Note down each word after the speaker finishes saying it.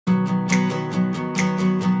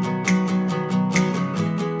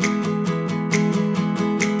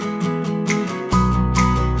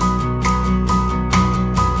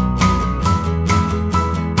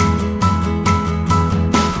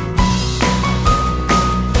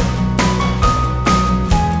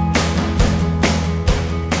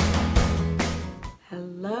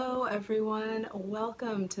everyone.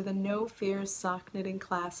 Welcome to the No Fear Sock Knitting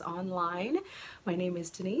class online. My name is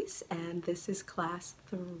Denise and this is class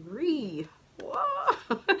 3.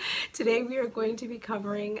 Whoa! Today we are going to be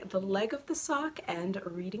covering the leg of the sock and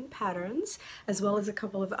reading patterns, as well as a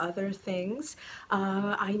couple of other things.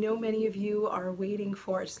 I know many of you are waiting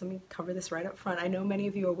for, just let me cover this right up front. I know many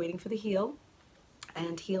of you are waiting for the heel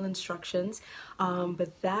and heel instructions,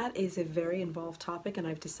 but that is a very involved topic and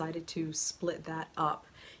I've decided to split that up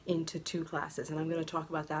into 2 classes, and I'm going to talk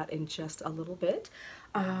about that in just a little bit.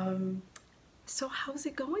 So how's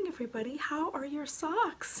it going, everybody? How are your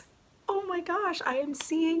socks? Oh my gosh, I am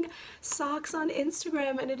seeing socks on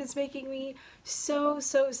Instagram and it is making me so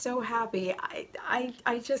happy.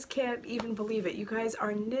 I just can't even believe it. You guys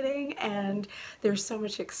are knitting and there's so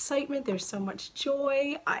much excitement, there's so much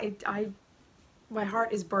joy. My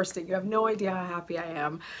heart is bursting. You have no idea how happy I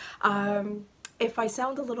am. If I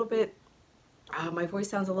sound a little bit, my voice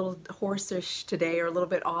sounds a little hoarse-ish today or a little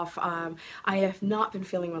bit off, I have not been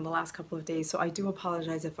feeling well the last couple of days, so I do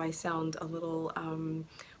apologize if I sound a little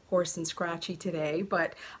hoarse and scratchy today,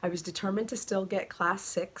 but I was determined to still get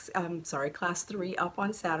class 3 up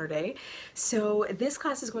on Saturday. So this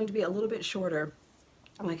class is going to be a little bit shorter.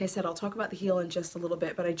 Like I said, I'll talk about the heel in just a little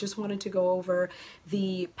bit, but I just wanted to go over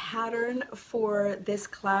the pattern for this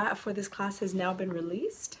class. This class has now been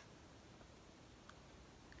released.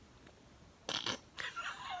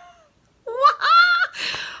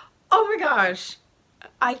 Oh my gosh,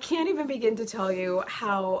 I can't even begin to tell you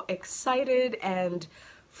how excited and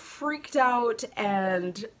freaked out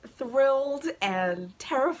and thrilled and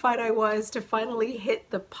terrified I was to finally hit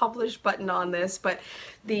the publish button on this, but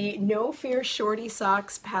the No Fear Shorty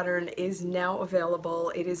Socks pattern is now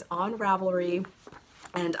available. It is on Ravelry,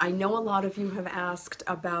 and I know a lot of you have asked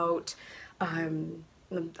about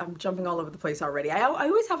I'm jumping all over the place already. I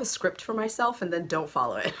always have a script for myself and then don't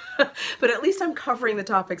follow it. But at least I'm covering the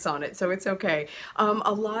topics on it, so it's okay.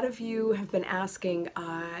 A lot of you have been asking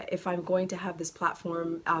if I'm going to have this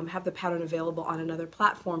platform, have the pattern available on another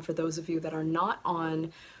platform for those of you that are not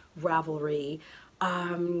on Ravelry.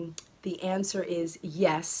 The answer is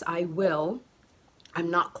yes, I will. I'm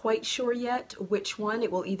not quite sure yet which one.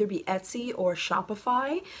 It will either be Etsy or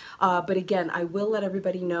Shopify, but again, I will let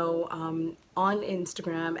everybody know on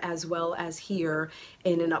Instagram as well as here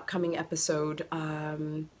in an upcoming episode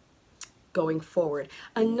going forward.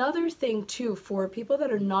 Another thing too, for people that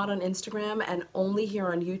are not on Instagram and only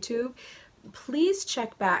here on YouTube, please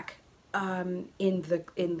check back in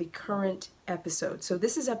the current episode. So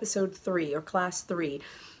this is episode 3 or class 3.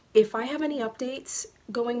 If I have any updates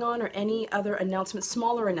going on or any other announcements,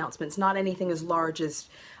 smaller announcements, not anything as large as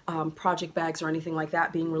project bags or anything like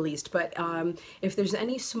that being released, but if there's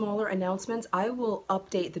any smaller announcements, I will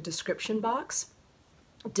update the description box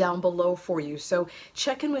down below for you. So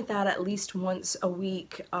check in with that at least once a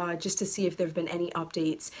week just to see if there have been any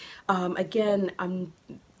updates. Again,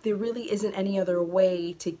 there really isn't any other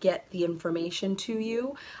way to get the information to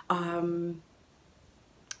you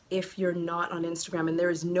if you're not on Instagram, and there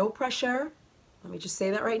is no pressure. Let me just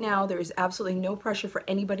say that right now, there is absolutely no pressure for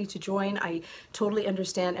anybody to join. I totally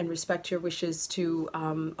understand and respect your wishes to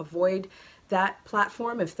avoid that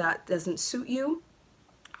platform if that doesn't suit you.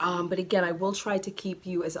 But again, I will try to keep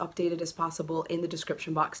you as updated as possible in the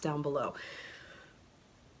description box down below.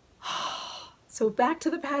 So back to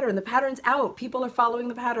the pattern. The pattern's out. People are following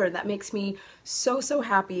the pattern. That makes me so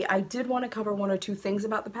happy. I did want to cover 1 or 2 things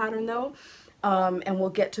about the pattern though. And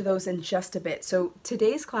we'll get to those in just a bit. So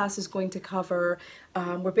today's class is going to cover,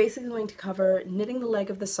 we're basically going to cover knitting the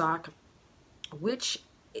leg of the sock, which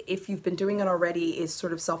if you've been doing it already is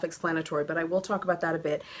sort of self-explanatory, but I will talk about that a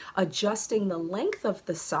bit. Adjusting the length of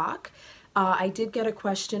the sock. I did get a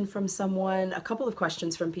question from someone, a couple of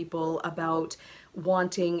questions from people about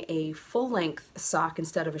wanting a full-length sock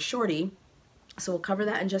instead of a shorty. So we'll cover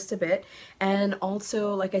that in just a bit. And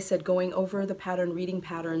also, like I said, going over the pattern, reading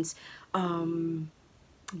patterns.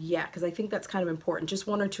 Yeah, because I think that's kind of important. Just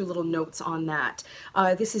 1 or 2 little notes on that.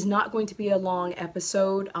 This is not going to be a long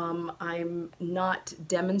episode. I'm not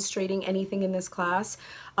demonstrating anything in this class.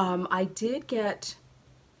 I did get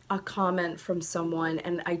a comment from someone,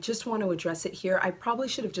 and I just want to address it here. I probably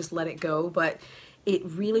should have just let it go, but it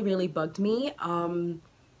really bugged me.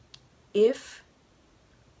 If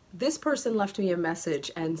this person left me a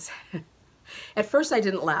message and said, at first I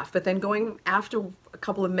didn't laugh, but then going after a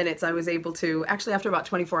couple of minutes I was able to, actually after about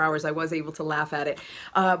 24 hours I was able to laugh at it,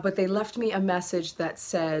 but they left me a message that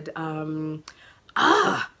said, 12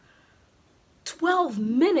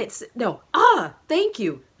 minutes, no, thank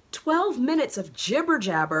you, 12 minutes of jibber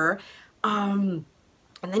jabber, and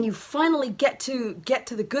then you finally get to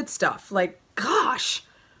the good stuff. Like, gosh,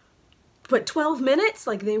 But 12 minutes?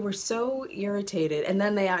 Like, they were so irritated. And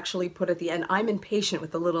then they actually put at the end, I'm impatient,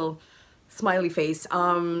 with the little smiley face.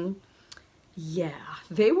 Yeah,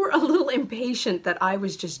 they were a little impatient that I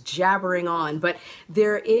was just jabbering on, but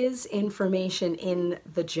there is information in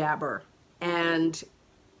the jabber. And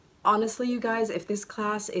honestly, you guys, if this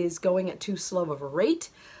class is going at too slow of a rate,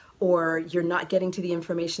 or you're not getting to the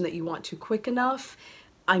information that you want too quick enough,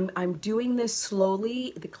 I'm doing this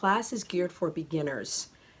slowly. The class is geared for beginners.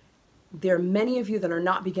 There are many of you that are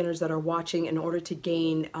not beginners that are watching in order to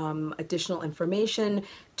gain additional information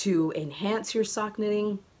to enhance your sock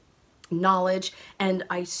knitting knowledge, and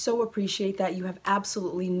I so appreciate that. You have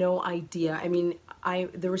absolutely no idea. I mean,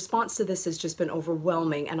 the response to this has just been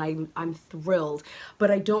overwhelming, and I'm thrilled,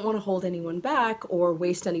 but I don't want to hold anyone back or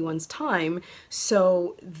waste anyone's time.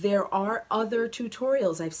 So there are other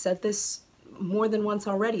tutorials. I've said this more than once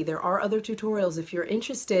already. There are other tutorials. If you're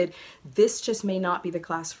interested, this just may not be the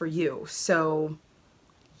class for you. So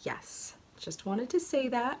yes, just wanted to say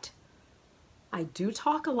that. I do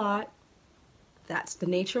talk a lot. That's the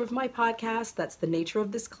nature of my podcast. That's the nature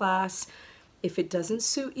of this class. If it doesn't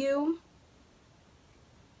suit you,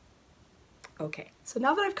 okay. So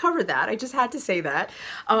now that I've covered that, I just had to say that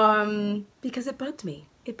because it bugged me.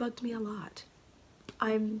 It bugged me a lot.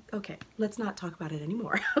 Okay, let's not talk about it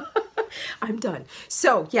anymore. I'm done.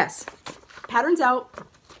 So yes, pattern's out.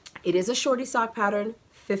 It is a shorty sock pattern,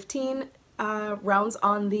 15 rounds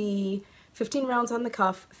on the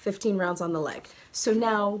cuff, 15 rounds on the leg. So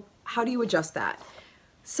now, how do you adjust that?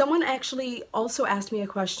 Someone actually also asked me a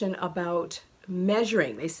question about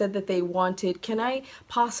measuring. They said that they wanted, can I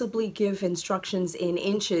possibly give instructions in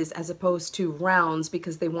inches as opposed to rounds,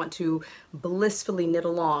 because they want to blissfully knit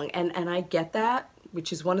along. And I get that,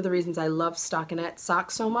 which is one of the reasons I love stockinette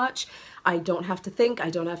socks so much. I don't have to think, I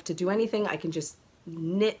don't have to do anything. I can just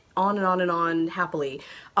knit on and on and on happily.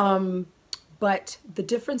 But the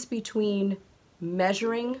difference between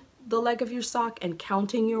measuring the leg of your sock and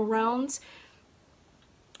counting your rounds,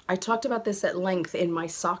 I talked about this at length in my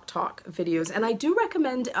sock talk videos, and I do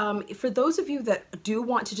recommend for those of you that do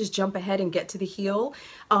want to just jump ahead and get to the heel,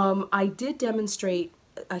 I did demonstrate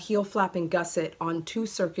a heel flapping gusset on 2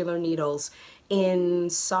 circular needles in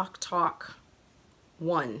Sock Talk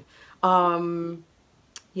 1.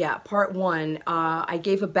 Yeah, part 1. I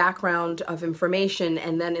gave a background of information,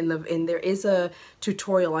 and then there is a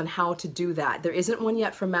tutorial on how to do that. There isn't one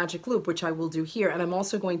yet for Magic Loop, which I will do here, and I'm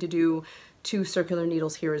also going to do 2 circular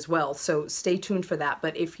needles here as well. So stay tuned for that.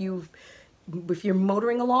 But if you're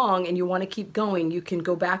motoring along and you want to keep going, you can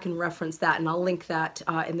go back and reference that, and I'll link that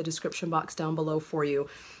in the description box down below for you.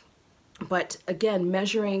 But again,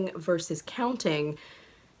 measuring versus counting,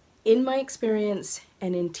 in my experience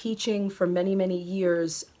and in teaching for many, many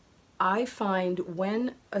years, I find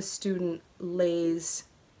when a student lays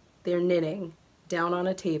their knitting down on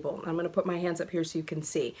a table, I'm going to put my hands up here so you can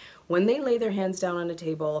see, when they lay their hands down on a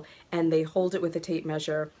table and they hold it with a tape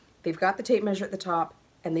measure, they've got the tape measure at the top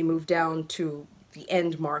and they move down to the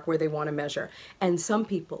end mark where they want to measure. And some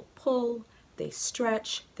people pull, they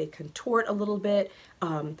stretch, they contort a little bit,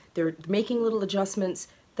 they're making little adjustments.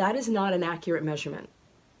 That is not an accurate measurement.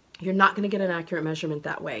 You're not going to get an accurate measurement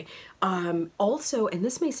that way. Also, and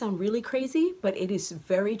this may sound really crazy, but it is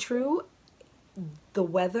very true, the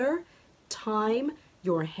weather, time,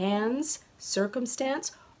 your hands,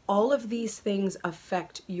 circumstance, all of these things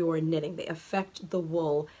affect your knitting. They affect the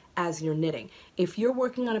wool as you're knitting. If you're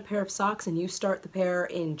working on a pair of socks and you start the pair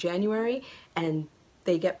in January and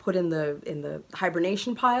they get put in the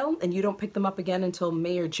hibernation pile and you don't pick them up again until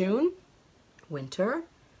May or June, winter,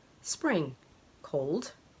 spring,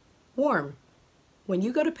 cold, warm. When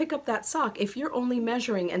you go to pick up that sock, if you're only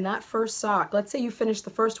measuring in that first sock, let's say you finish the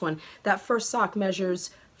first one, that first sock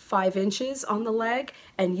measures 5 inches on the leg,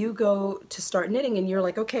 and you go to start knitting and you're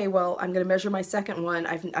like, okay, well, I'm going to measure my second one.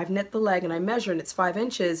 I've knit the leg and I measure and it's 5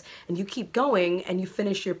 inches, and you keep going and you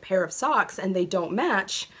finish your pair of socks and they don't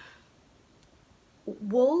match.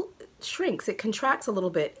 Wool shrinks, it contracts a little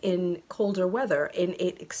bit in colder weather, and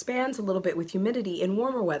it expands a little bit with humidity in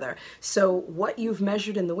warmer weather. So what you've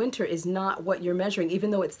measured in the winter is not what you're measuring. Even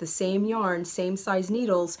though it's the same yarn, same size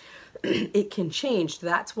needles, it can change.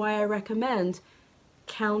 That's why I recommend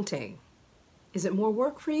counting. Is it more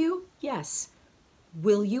work for you? Yes.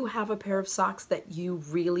 Will you have a pair of socks that you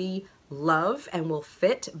really love and will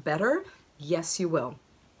fit better? Yes, you will.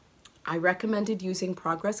 I recommended using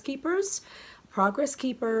Progress Keepers. Progress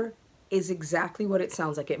Keeper is exactly what it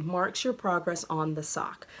sounds like. It marks your progress on the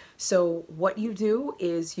sock. So what you do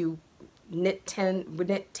is you knit 10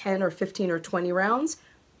 or 15 or 20 rounds,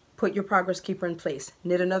 put your progress keeper in place.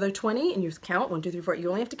 Knit another 20 and you count 1, 2, 3, 4. You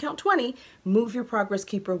only have to count 20. Move your progress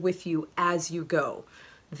keeper with you as you go.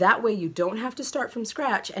 That way you don't have to start from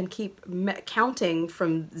scratch and keep counting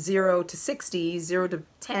from 0 to 60, 0 to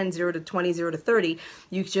 10, 0 to 20, 0 to 30.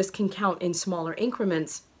 You just can count in smaller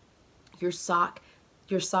increments. Your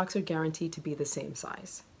socks are guaranteed to be the same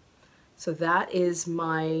size. So that is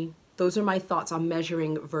those are my thoughts on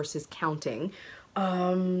measuring versus counting.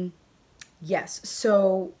 Yes,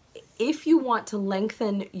 so if you want to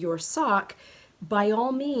lengthen your sock, by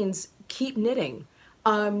all means, keep knitting.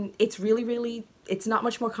 It's not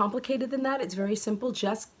much more complicated than that. It's very simple.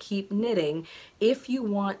 Just keep knitting. If you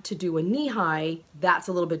want to do a knee high, that's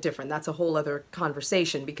a little bit different. That's a whole other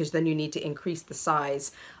conversation because then you need to increase the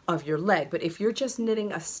size of your leg. But if you're just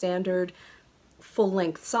knitting a standard full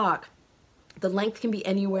length sock, the length can be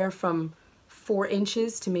anywhere from 4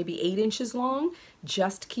 inches to maybe 8 inches long.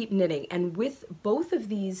 Just keep knitting. And with both of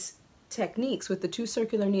these techniques, with the 2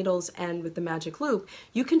 circular needles and with the magic loop,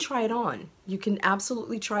 you can try it on. You can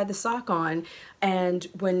absolutely try the sock on, and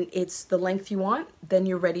when it's the length you want, then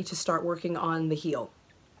you're ready to start working on the heel.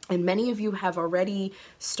 And many of you have already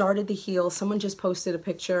started the heel. Someone just posted a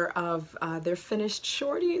picture of their finished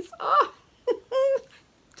shorties. Oh!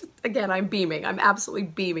 Again, I'm beaming. I'm absolutely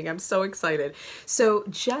beaming. I'm so excited. So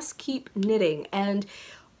just keep knitting. And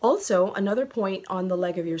also, another point on the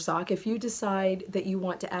leg of your sock, if you decide that you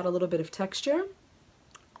want to add a little bit of texture,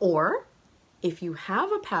 or if you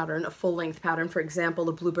have a pattern, a full-length pattern, for example,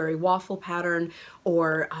 a blueberry waffle pattern,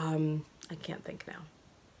 or I can't think now.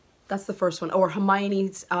 That's the first one. Or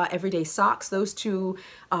Hermione's Everyday Socks. Those two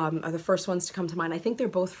are the first ones to come to mind. I think they're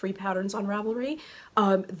both free patterns on Ravelry.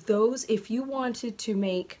 Those, if you wanted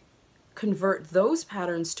to convert those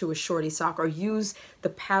patterns to a shorty sock, or use the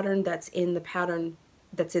pattern that's in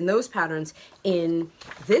those patterns in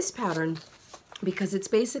this pattern, because it's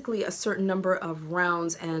basically a certain number of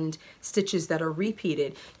rounds and stitches that are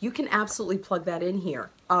repeated, you can absolutely plug that in here.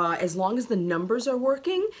 As long as the numbers are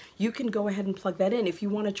working, you can go ahead and plug that in. If you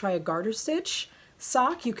want to try a garter stitch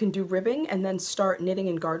sock, you can do ribbing and then start knitting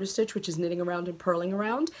in garter stitch, which is knitting around and purling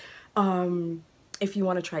around. If you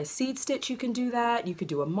want to try seed stitch, you can do that. You could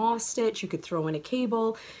do a moss stitch, you could throw in a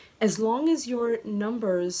cable. As long as your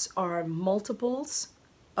numbers are multiples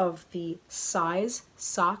of the size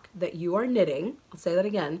sock that you are knitting, I'll say that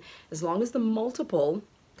again, as long as the multiple,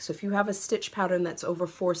 so if you have a stitch pattern that's over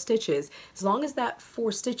 4 stitches, as long as that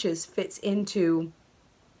 4 stitches fits into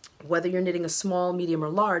whether you're knitting a small, medium, or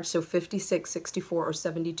large, so 56, 64, or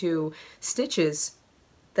 72 stitches,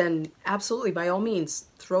 then absolutely, by all means,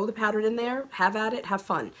 throw the pattern in there, have at it, have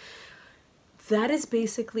fun. That is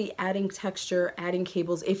basically adding texture, adding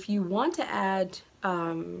cables. If you want to add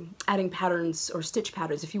adding patterns or stitch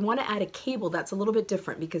patterns, if you want to add a cable, that's a little bit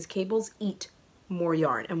different because cables eat more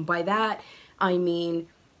yarn. And by that, I mean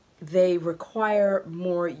they require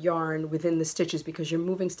more yarn within the stitches because you're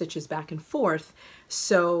moving stitches back and forth.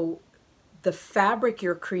 So the fabric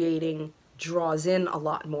you're creating draws in a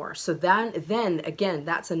lot more. So then again,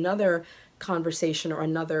 that's another conversation or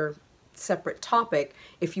another separate topic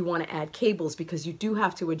if you want to add cables, because you do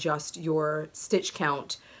have to adjust your stitch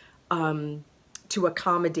count to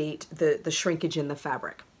accommodate the shrinkage in the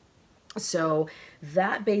fabric. So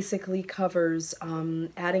that basically covers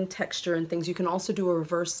adding texture and things. You can also do a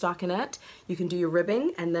reverse stockinette. You can do your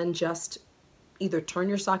ribbing and then just either turn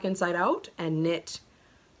your sock inside out and knit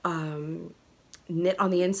on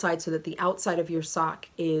the inside so that the outside of your sock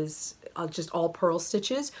is just all purl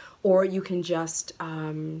stitches, or you can just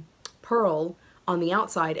purl on the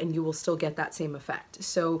outside and you will still get that same effect.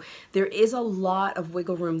 So there is a lot of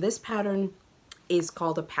wiggle room. This pattern is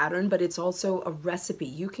called a pattern, but it's also a recipe.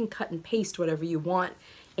 You can cut and paste whatever you want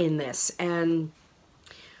in this. And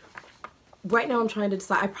right now I'm trying to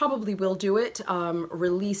decide, I probably will do it,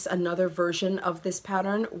 release another version of this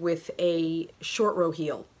pattern with a short row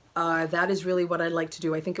heel. That is really what I'd like to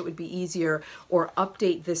do. I think it would be easier, or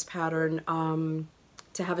update this pattern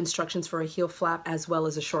to have instructions for a heel flap as well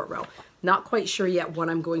as a short row. Not quite sure yet what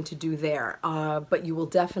I'm going to do there, but you will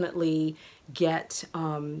definitely get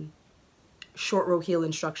short row heel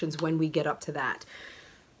instructions when we get up to that.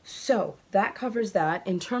 So that covers that.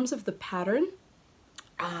 In terms of the pattern,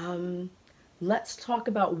 let's talk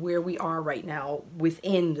about where we are right now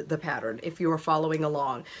within the pattern, if you are following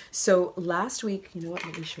along. So last week, you know what,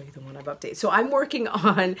 let me show you the one I've updated. So I'm working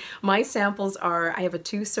on, my samples are, I have a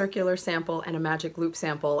 2 circular sample and a magic loop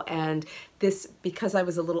sample, and this, because I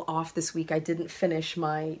was a little off this week, I didn't finish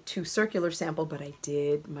my 2 circular sample, but I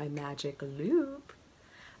did my magic loop.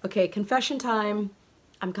 Okay, confession time.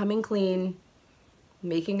 I'm coming clean,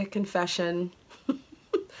 making a confession.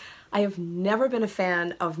 I have never been a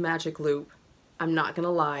fan of magic loop. I'm not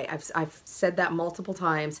gonna lie. I've said that multiple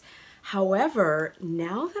times. However,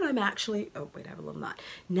 now that I'm actually, oh wait, I have a little knot.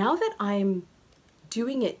 Now that I'm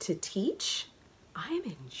doing it to teach, I am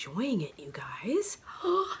enjoying it, you guys.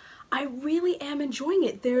 I really am enjoying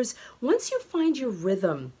it. Once you find your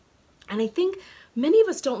rhythm, and I think many of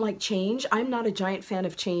us don't like change. I'm not a giant fan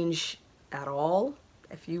of change at all.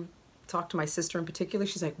 If you talk to my sister in particular,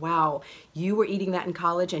 she's like, wow, you were eating that in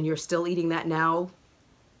college and you're still eating that now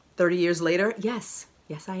 30 years later. Yes,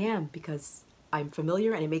 I am, because I'm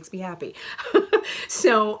familiar and it makes me happy.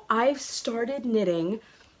 So I've started knitting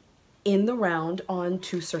in the round on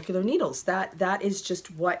 2 circular needles. That is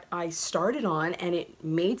just what I started on, and it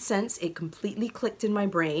made sense. It completely clicked in my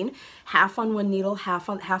brain. Half on one needle, half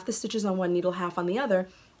the stitches on one needle, half on the other.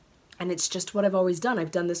 And it's just what I've always done. I've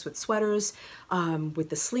done this with sweaters, with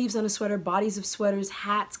the sleeves on a sweater, bodies of sweaters,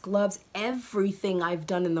 hats, gloves, everything I've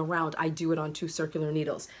done in the round, I do it on 2 circular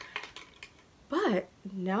needles. But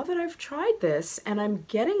now that I've tried this and I'm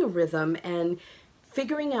getting a rhythm and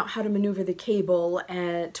figuring out how to maneuver the cable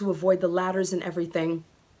and to avoid the ladders and everything,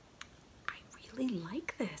 I really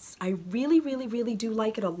like this. I really, really, really do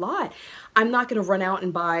like it a lot. I'm not going to run out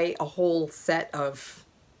and buy a whole set of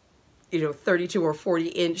 32 or 40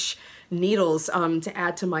 inch needles to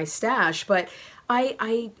add to my stash, but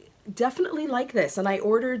I definitely like this. And I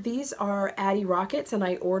ordered, these are Addy Rockets, and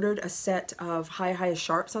I ordered a set of high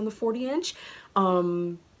sharps on the 40 inch,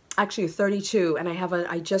 actually a 32, and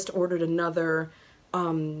I just ordered another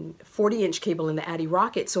 40 inch cable in the Addy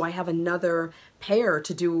Rocket, so I have another pair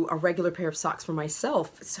to do a regular pair of socks for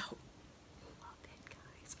myself. So love it,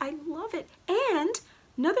 guys. I love it. And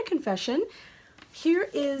another confession, here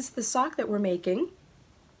is the sock that we're making.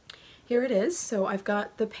 Here it is. So I've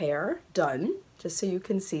got the pair done, just so you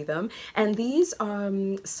can see them. And these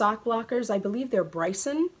sock blockers, I believe they're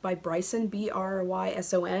Bryson, by Bryson,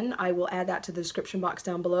 B-R-Y-S-O-N. I will add that to the description box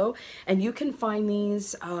down below. And you can find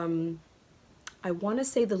these, I want to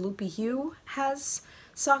say the Loopy Hue has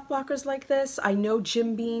sock blockers like this. I know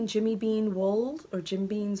Jimmy Bean Wool, or Jim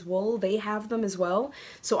Bean's Wool, they have them as well.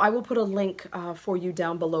 So I will put a link for you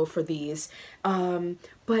down below for these.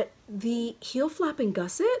 But the heel flapping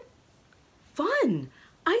gusset, fun.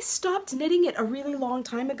 I stopped knitting it a really long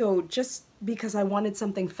time ago just because I wanted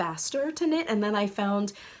something faster to knit, and then I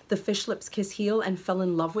found the Fish Lips Kiss heel and fell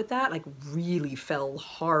in love with that, like really fell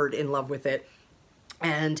hard in love with it.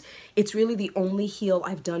 And it's really the only heel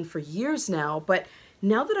I've done for years now, but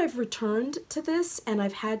now that I've returned to this and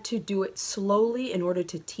I've had to do it slowly in order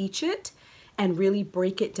to teach it and really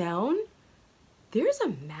break it down, there's a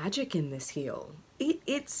magic in this heel.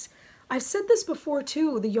 I've said this before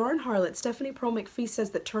too, the yarn harlot Stephanie Pearl McPhee says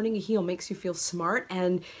that turning a heel makes you feel smart,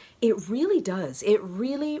 and it really does. It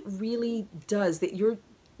really, really does. That you've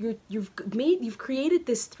created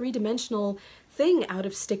this 3-dimensional thing out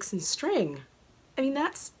of sticks and string. I mean,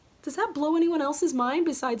 does that blow anyone else's mind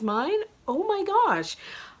besides mine? Oh my gosh.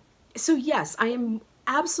 So yes, I am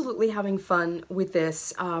absolutely having fun with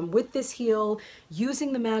this heel,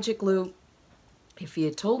 using the magic loop. If you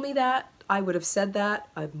had told me that, I would have said that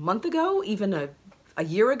a month ago, even a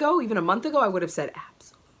year ago, even a month ago, I would have said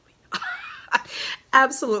absolutely not.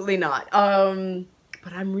 Absolutely not.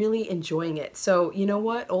 But I'm really enjoying it. So you know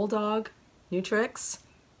what, old dog, new tricks,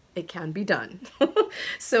 it can be done.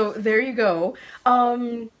 So there you go.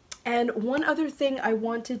 And one other thing I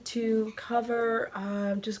wanted to cover,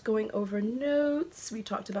 just going over notes, we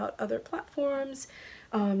talked about other platforms,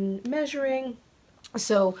 measuring.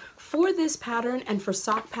 So for this pattern and for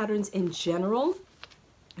sock patterns in general,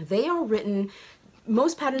 they are written,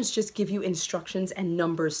 most patterns just give you instructions and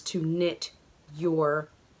numbers to knit your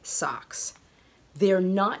socks. They're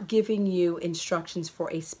not giving you instructions for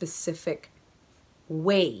a specific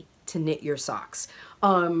way to knit your socks.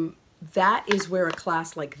 That is where a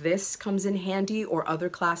class like this comes in handy, or other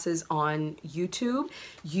classes on YouTube.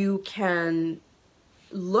 You can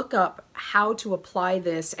look up how to apply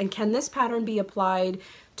this, and can this pattern be applied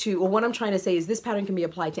to, well, what I'm trying to say is this pattern can be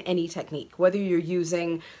applied to any technique, whether you're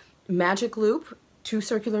using magic loop, 2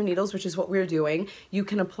 circular needles, which is what we're doing. You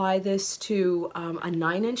can apply this to a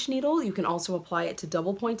 9-inch needle. You can also apply it to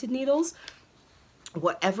double pointed needles.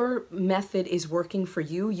 Whatever method is working for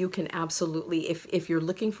you, you can absolutely, if you're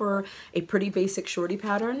looking for a pretty basic shorty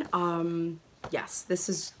pattern, yes,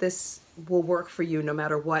 this will work for you no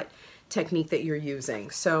matter what technique that you're using.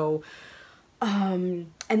 So, and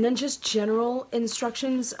then just general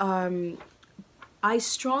instructions. I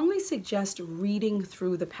strongly suggest reading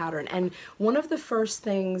through the pattern. And one of the first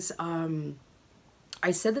things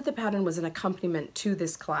I said that the pattern was an accompaniment to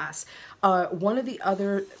this class. One of the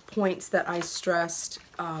other points that I stressed,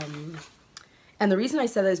 and the reason I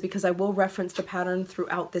said that is because I will reference the pattern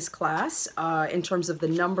throughout this class in terms of the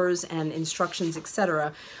numbers and instructions,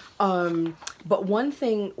 etc. But one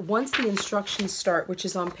thing, once the instructions start, which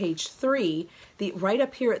is on page 3, right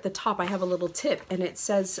up here at the top, I have a little tip, and it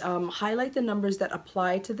says, highlight the numbers that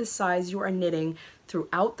apply to the size you are knitting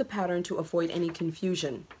throughout the pattern to avoid any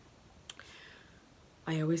confusion.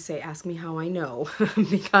 I always say, ask me how I know,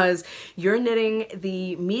 because you're knitting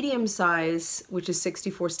the medium size, which is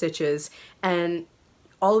 64 stitches, and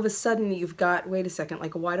all of a sudden you've got, wait a second,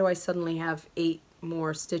 like, why do I suddenly have 8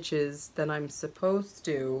 more stitches than I'm supposed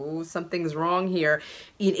to? Something's wrong here.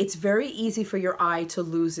 It's very easy for your eye to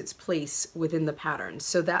lose its place within the pattern.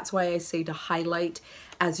 So that's why I say to highlight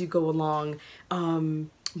as you go along.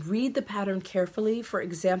 Read the pattern carefully. For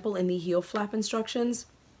example, in the heel flap instructions,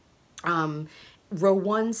 row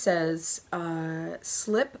 1 says,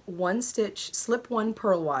 slip 1 stitch, slip 1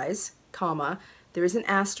 purlwise, comma, there is an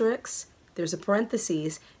asterisk, there's a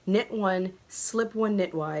parentheses, knit 1, slip 1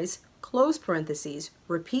 knitwise, close parentheses,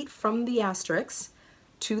 repeat from the asterisk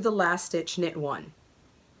to the last stitch, knit 1.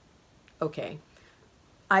 Okay,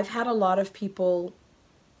 I've had a lot of people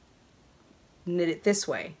knit it this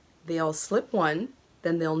way. They'll slip 1,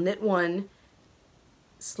 then they'll knit 1,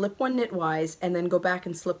 slip 1 knitwise, and then go back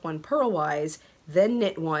and slip 1 purlwise, then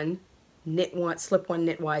knit 1, slip 1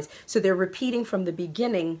 knitwise. So they're repeating from the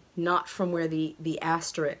beginning, not from where the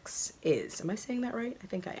asterisk is. Am I saying that right? I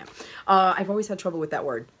think I am. I've always had trouble with that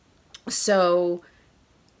word. So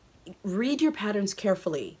read your patterns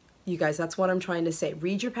carefully, you guys. That's what I'm trying to say.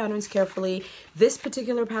 Read your patterns carefully. This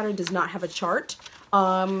particular pattern does not have a chart.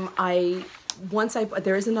 There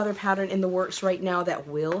is another pattern in the works right now that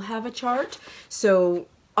will have a chart. So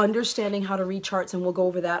understanding how to read charts, and we'll go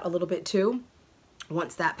over that a little bit too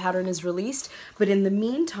once that pattern is released. But in the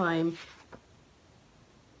meantime,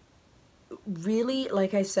 really,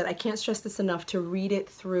 like I said, I can't stress this enough, to read it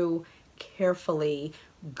through carefully.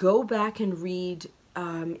 Go back and read.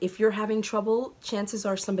 If you're having trouble, chances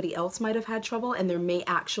are somebody else might have had trouble, and there may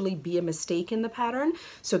actually be a mistake in the pattern.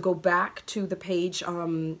 So go back to the page,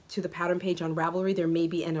 to the pattern page on Ravelry. There may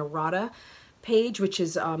be an errata page, which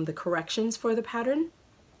is the corrections for the pattern.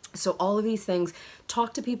 So all of these things,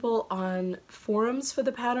 talk to people on forums for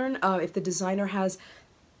the pattern. If the designer has,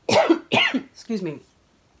 excuse me,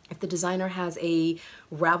 if the designer has a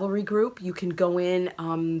Ravelry group, you can go in.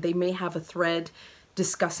 They may have a thread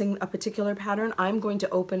discussing a particular pattern. I'm going to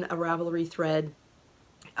open a Ravelry thread,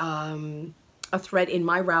 in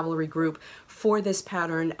my Ravelry group for this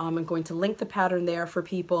pattern. I'm going to link the pattern there for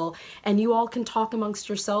people, and you all can talk amongst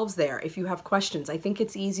yourselves there if you have questions. I think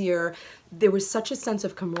it's easier. There was such a sense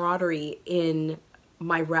of camaraderie in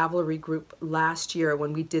my Ravelry group last year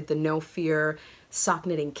when we did the No Fear Sock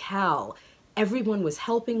Knitting Cal. Everyone was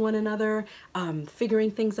helping one another,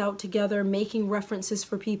 figuring things out together, making references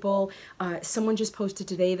for people. Someone just posted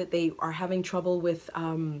today that they are having trouble with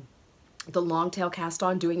the long tail cast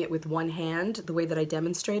on, doing it with one hand, the way that I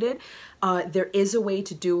demonstrated. There is a way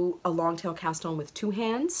to do a long tail cast on with 2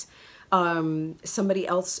 hands. Somebody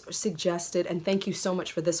else suggested, and thank you so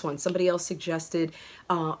much for this one, somebody else suggested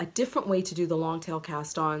a different way to do the long tail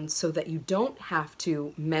cast on so that you don't have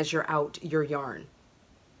to measure out your yarn.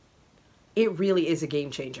 It really is a game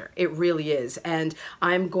changer. It really is. And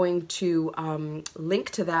I'm going to link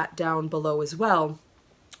to that down below as well.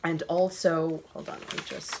 And also, hold on, let me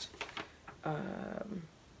just,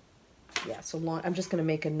 yeah, so I'm just going to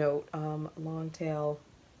make a note, long tail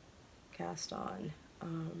cast on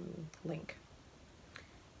link.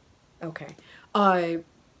 Okay.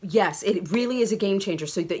 Yes, it really is a game changer,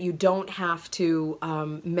 so that you don't have to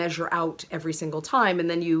measure out every single time, and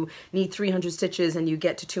then you need 300 stitches and you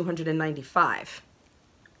get to 295.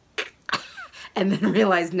 And then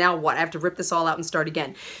realize, now what? I have to rip this all out and start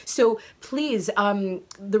again. So please,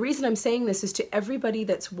 the reason I'm saying this is to everybody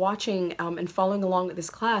that's watching and following along with this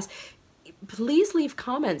class, please leave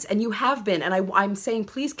comments, and you have been, and I'm saying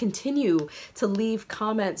please continue to leave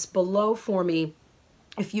comments below for me.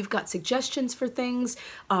 If you've got suggestions for things,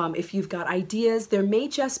 if you've got ideas, there may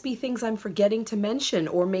just be things I'm forgetting to mention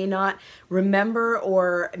or may not remember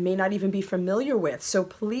or may not even be familiar with. So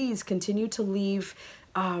please continue to leave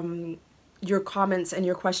your comments and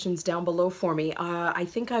your questions down below for me. I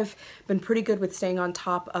think I've been pretty good with staying on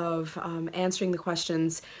top of answering the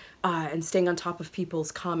questions and staying on top of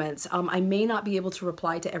people's comments. I may not be able to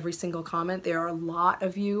reply to every single comment. There are a lot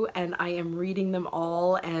of you, and I am reading them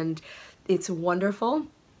all, and it's wonderful.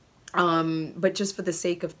 But just for the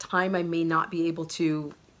sake of time, I may not be able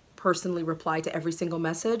to personally reply to every single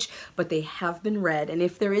message, but they have been read. And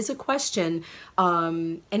if there is a question,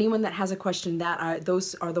 anyone that has a question,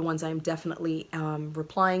 those are the ones I'm definitely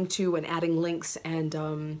replying to and adding links,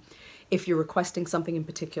 and if you're requesting something in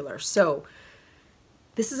particular. So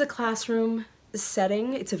this is a classroom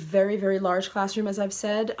setting. It's a very, very large classroom, as I've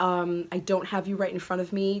said. I don't have you right in front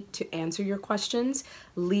of me to answer your questions.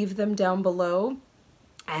 Leave them down below,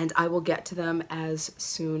 and I will get to them as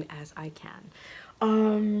soon as I can.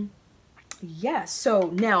 Yeah, so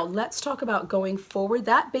now let's talk about going forward.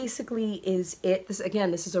 That basically is it. This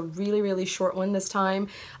is a really, really short one this time.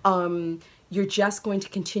 You're just going to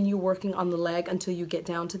continue working on the leg until you get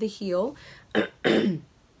down to the heel.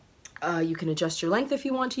 You can adjust your length if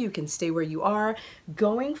you want to. You can stay where you are.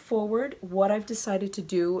 Going forward, what I've decided to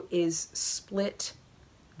do is split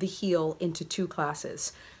the heel into 2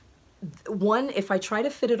 classes. One, if I try to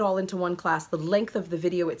fit it all into one class, the length of the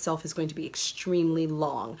video itself is going to be extremely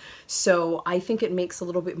long. So I think it makes a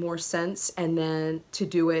little bit more sense, and then to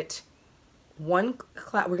do it one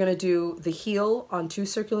class, we're going to do the heel on 2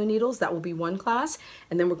 circular needles. That will be one class,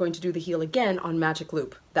 and then we're going to do the heel again on magic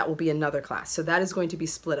loop. That will be another class. So that is going to be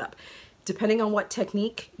split up. Depending on what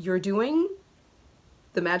technique you're doing,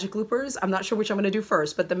 the magic loopers, I'm not sure which I'm going to do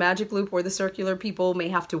first, but the magic loop or the circular people may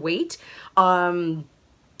have to wait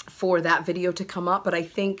for that video to come up. But I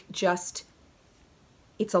think just,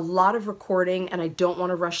 it's a lot of recording, and I don't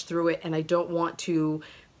want to rush through it, and I don't want to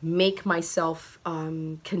make myself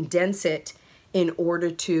condense it in order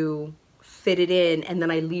to fit it in, and then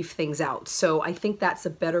I leave things out. So I think that's a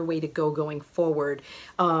better way to go going forward.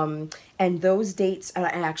 And those dates, I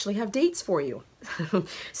actually have dates for you.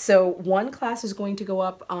 So one class is going to go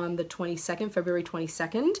up on the 22nd, February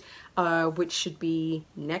 22nd, which should be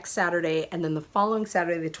next Saturday, and then the following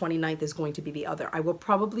Saturday, the 29th, is going to be the other. I will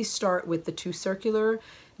probably start with the 2 circular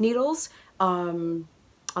needles on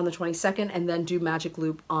the 22nd, and then do magic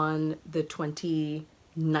loop on the 29th,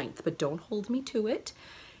 but don't hold me to it.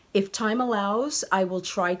 If time allows, I will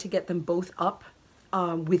try to get them both up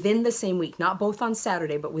within the same week, not both on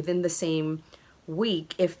Saturday, but within the same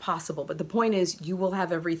week if possible. But the point is, you will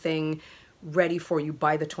have everything ready for you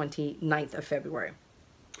by the 29th of February.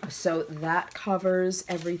 So that covers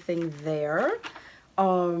everything there.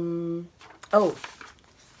 Oh,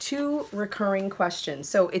 2 recurring questions.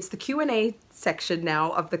 So it's the Q&A section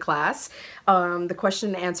now of the class, the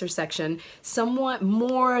question and answer section. Somewhat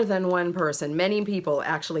more than one person, many people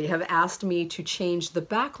actually, have asked me to change the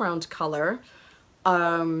background color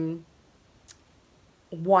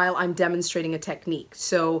while I'm demonstrating a technique.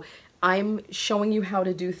 So I'm showing you how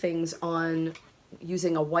to do things on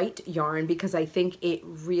using a white yarn because I think it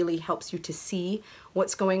really helps you to see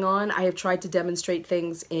what's going on. I have tried to demonstrate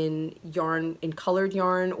things in yarn, in colored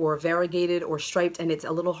yarn or variegated or striped, and it's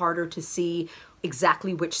a little harder to see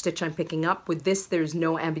exactly which stitch I'm picking up. With this, there's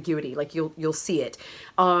no ambiguity, like you'll see it.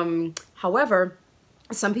 However,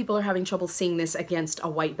 some people are having trouble seeing this against a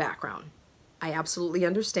white background. I absolutely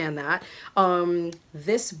understand that.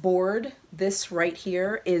 This board, this right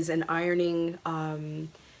here, is an ironing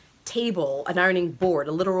table, an ironing board,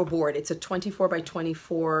 a literal board. It's a 24 by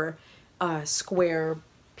 24 square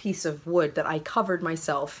piece of wood that I covered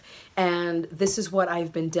myself, and this is what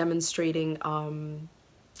I've been demonstrating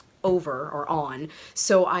over or on.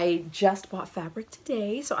 So I just bought fabric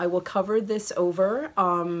today, so I will cover this over.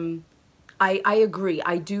 I agree.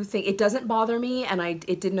 I do think it doesn't bother me, and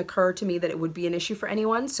it didn't occur to me that it would be an issue for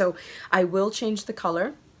anyone, so I will change the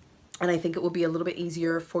color, and I think it will be a little bit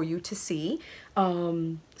easier for you to see.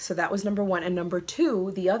 So that was number 1. And number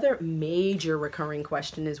 2, the other major recurring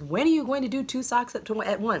question is, when are you going to do 2 socks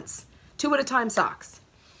at once? 2 at a time socks.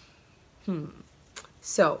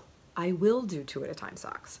 So I will do 2 at a time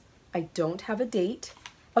socks. I don't have a date.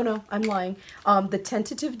 Oh no, I'm lying. The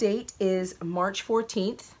tentative date is March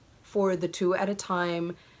 14th for the 2 at a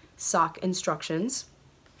time sock instructions.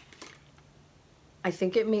 I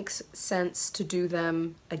think it makes sense to do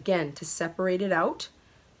them, again, to separate it out,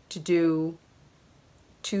 to do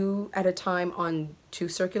 2 at a time on 2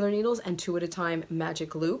 circular needles and 2 at a time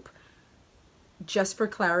magic loop. Just for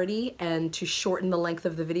clarity and to shorten the length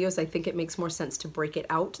of the videos, I think it makes more sense to break it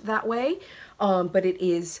out that way. But it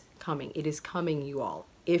is coming. It is coming, you all.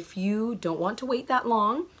 If you don't want to wait that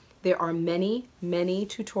long, there are many, many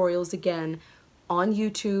tutorials, again, on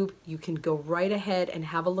YouTube. You can go right ahead and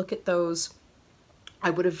have a look at those. I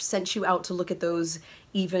would have sent you out to look at those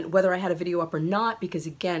even whether I had a video up or not, because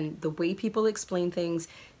again, the way people explain things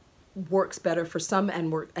works better for some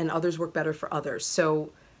and others work better for others.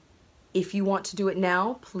 So if you want to do it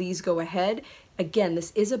now, please go ahead. Again,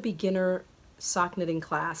 this is a beginner sock knitting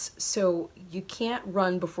class, so you can't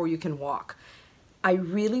run before you can walk. I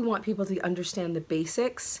really want people to understand the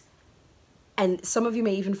basics. And some of you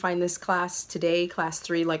may even find this class today, class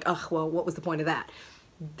 3, like, ugh, well, what was the point of that?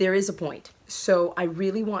 There is a point. So I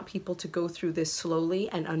really want people to go through this slowly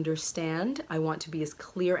and understand. I want to be as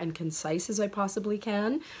clear and concise as I possibly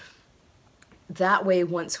can. That way,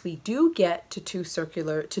 once we do get to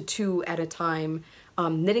two at a time,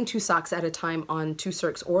 knitting 2 socks at a time on 2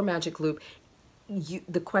 circs or magic loop,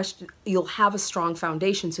 you'll have a strong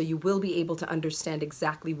foundation, so you will be able to understand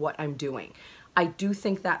exactly what I'm doing. I do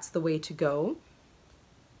think that's the way to go.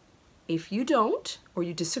 If you don't, or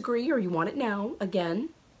you disagree, or you want it now, again,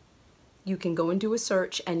 you can go and do a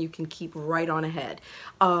search and you can keep right on ahead.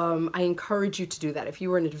 I encourage you to do that. If you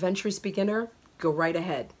were an adventurous beginner, go right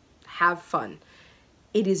ahead. Have fun.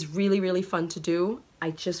 It is really, really fun to do.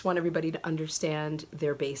 I just want everybody to understand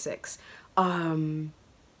their basics.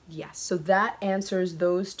 Yes, so that answers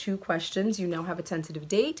those 2 questions. You now have a tentative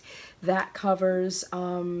date. That covers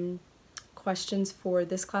questions for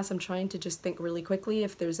this class. I'm trying to just think really quickly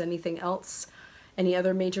if there's anything else, any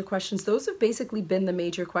other major questions. Those have basically been the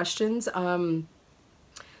major questions. The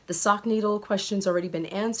sock needle question's already been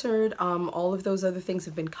answered. All of those other things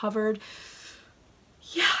have been covered.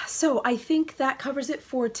 Yeah, so I think that covers it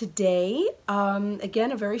for today.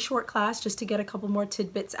 Again, a very short class just to get a couple more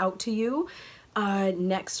tidbits out to you.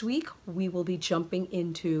 Next week, we will be jumping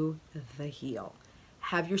into the heel.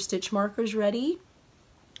 Have your stitch markers ready.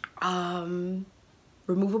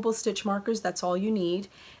 Removable stitch markers, that's all you need,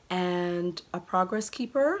 and a progress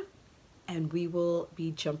keeper, and we will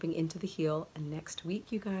be jumping into the heel next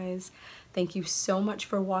week, you guys. Thank you so much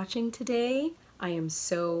for watching today. I am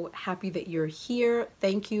so happy that you're here.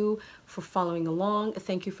 Thank you for following along.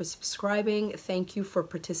 Thank you for subscribing. Thank you for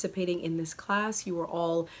participating in this class. You are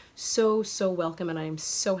all so, so welcome, and I am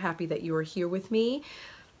so happy that you are here with me.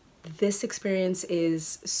 This experience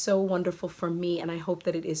is so wonderful for me, and I hope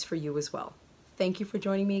that it is for you as well. Thank you for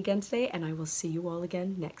joining me again today, and I will see you all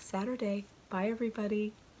again next Saturday. Bye,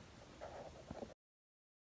 everybody.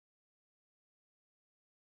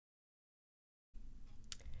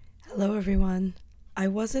 Hello, everyone. I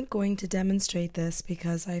wasn't going to demonstrate this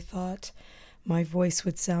because I thought my voice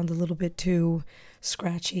would sound a little bit too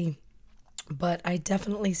scratchy, but I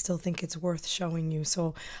definitely still think it's worth showing you,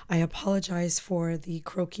 so I apologize for the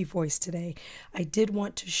croaky voice today. I did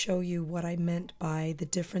want to show you what I meant by the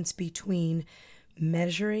difference between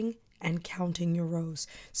measuring and counting your rows.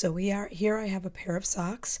 So here I have a pair of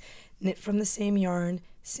socks, knit from the same yarn,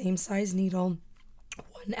 same size needle,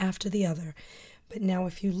 one after the other. But now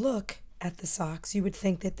if you look at the socks, you would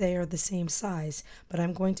think that they are the same size, but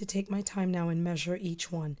I'm going to take my time now and measure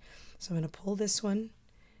each one. So I'm going to pull this one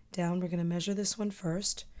down. We're going to measure this one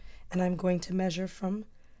first, and I'm going to measure from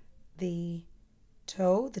the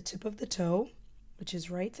toe, the tip of the toe, which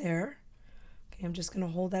is right there. Okay, I'm just going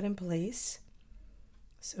to hold that in place.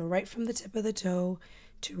 So right from the tip of the toe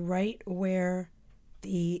to right where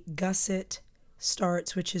the gusset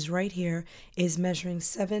starts, which is right here, is measuring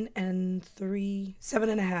 7 and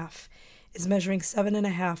 7.5. Is measuring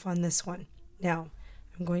 7.5 on this one. Now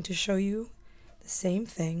I'm going to show you the same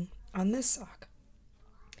thing on this sock.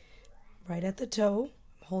 Right at the toe,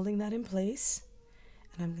 I'm holding that in place,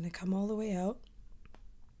 and I'm going to come all the way out.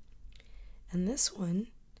 And this one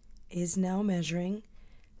is now measuring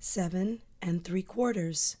 7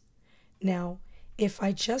 3/4. Now, if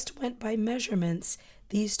I just went by measurements,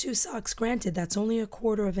 these 2 socks, granted, that's only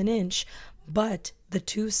 1/4 of an inch, but the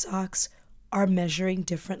 2 socks are measuring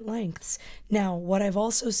different lengths. Now, what I've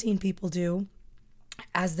also seen people do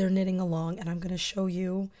as they're knitting along, and I'm going to show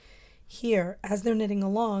you here, as they're knitting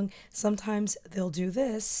along, sometimes they'll do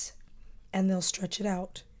this and they'll stretch it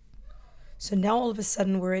out. So now all of a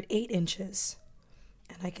sudden we're at 8 inches,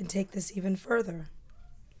 and I can take this even further.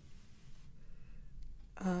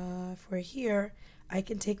 For here, I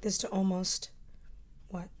can take this to almost,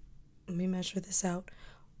 let me measure this out,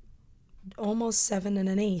 almost 7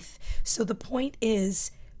 1/8. So the point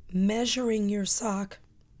is, measuring your sock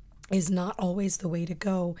is not always the way to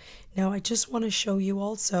go. Now I just want to show you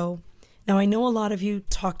also, now I know a lot of you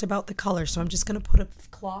talked about the color, so I'm just going to put a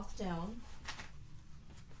cloth down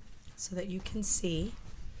so that you can see.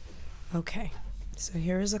 Okay, so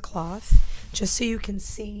here is a cloth, just so you can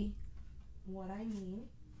see what I mean.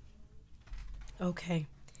 Okay,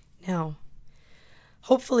 now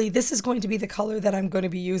hopefully this is going to be the color that I'm going to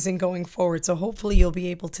be using going forward, so hopefully you'll be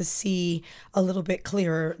able to see a little bit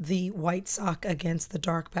clearer the white sock against the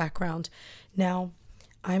dark background. Now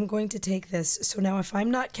I'm going to take this, so now if I'm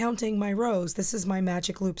not counting my rows, this is my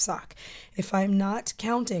magic loop sock. If I'm not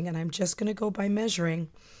counting and I'm just going to go by measuring,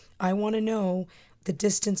 I want to know the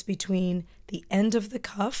distance between the end of the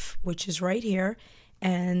cuff, which is right here,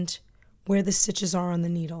 and where the stitches are on the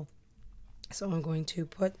needle. So I'm going to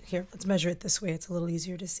put here, let's measure it this way, it's a little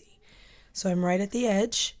easier to see. So I'm right at the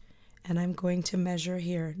edge, and I'm going to measure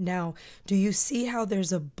here. Now, do you see how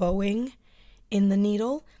there's a bowing in the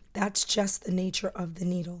needle? That's just the nature of the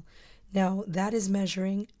needle. Now, that is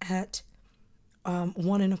measuring at 1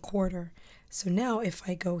 1/4. So now if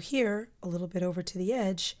I go here a little bit over to the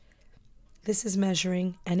edge, this is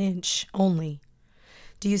measuring 1 inch only.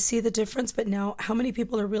 Do you see the difference? But now, how many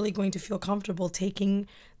people are really going to feel comfortable taking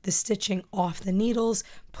the stitching off the needles,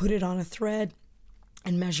 put it on a thread,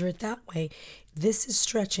 and measure it that way? This is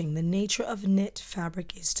stretching. The nature of knit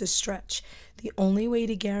fabric is to stretch. The only way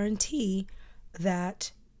to guarantee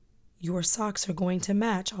that your socks are going to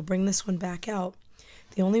match, I'll bring this one back out.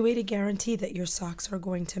 The only way to guarantee that your socks are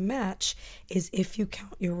going to match is if you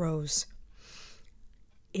count your rows.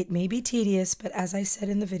 It may be tedious, but as I said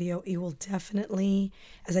in the video, it will definitely,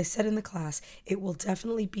 as I said in the class, it will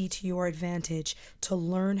definitely be to your advantage to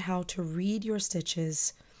learn how to read your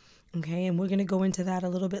stitches. Okay, and we're going to go into that a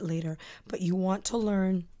little bit later, but you want to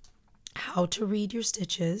learn how to read your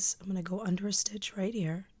stitches. I'm going to go under a stitch right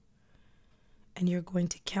here, and you're going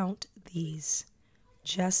to count these,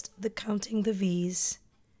 just the counting the V's.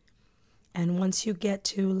 And once you get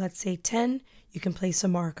to, let's say 10, you can place a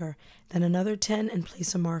marker, then another 10 and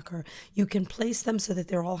place a marker. You can place them so that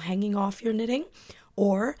they're all hanging off your knitting,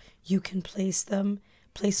 or you can place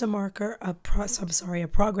a marker, a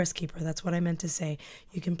progress keeper, that's what I meant to say.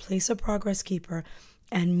 You can place a progress keeper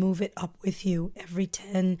and move it up with you every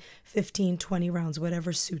 10, 15, 20 rounds,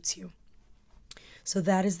 whatever suits you. So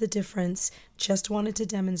that is the difference. Just wanted to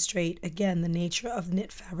demonstrate, again, the nature of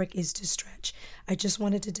knit fabric is to stretch. I just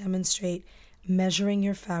wanted to demonstrate measuring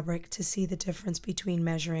your fabric to see the difference between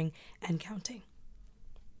measuring and counting.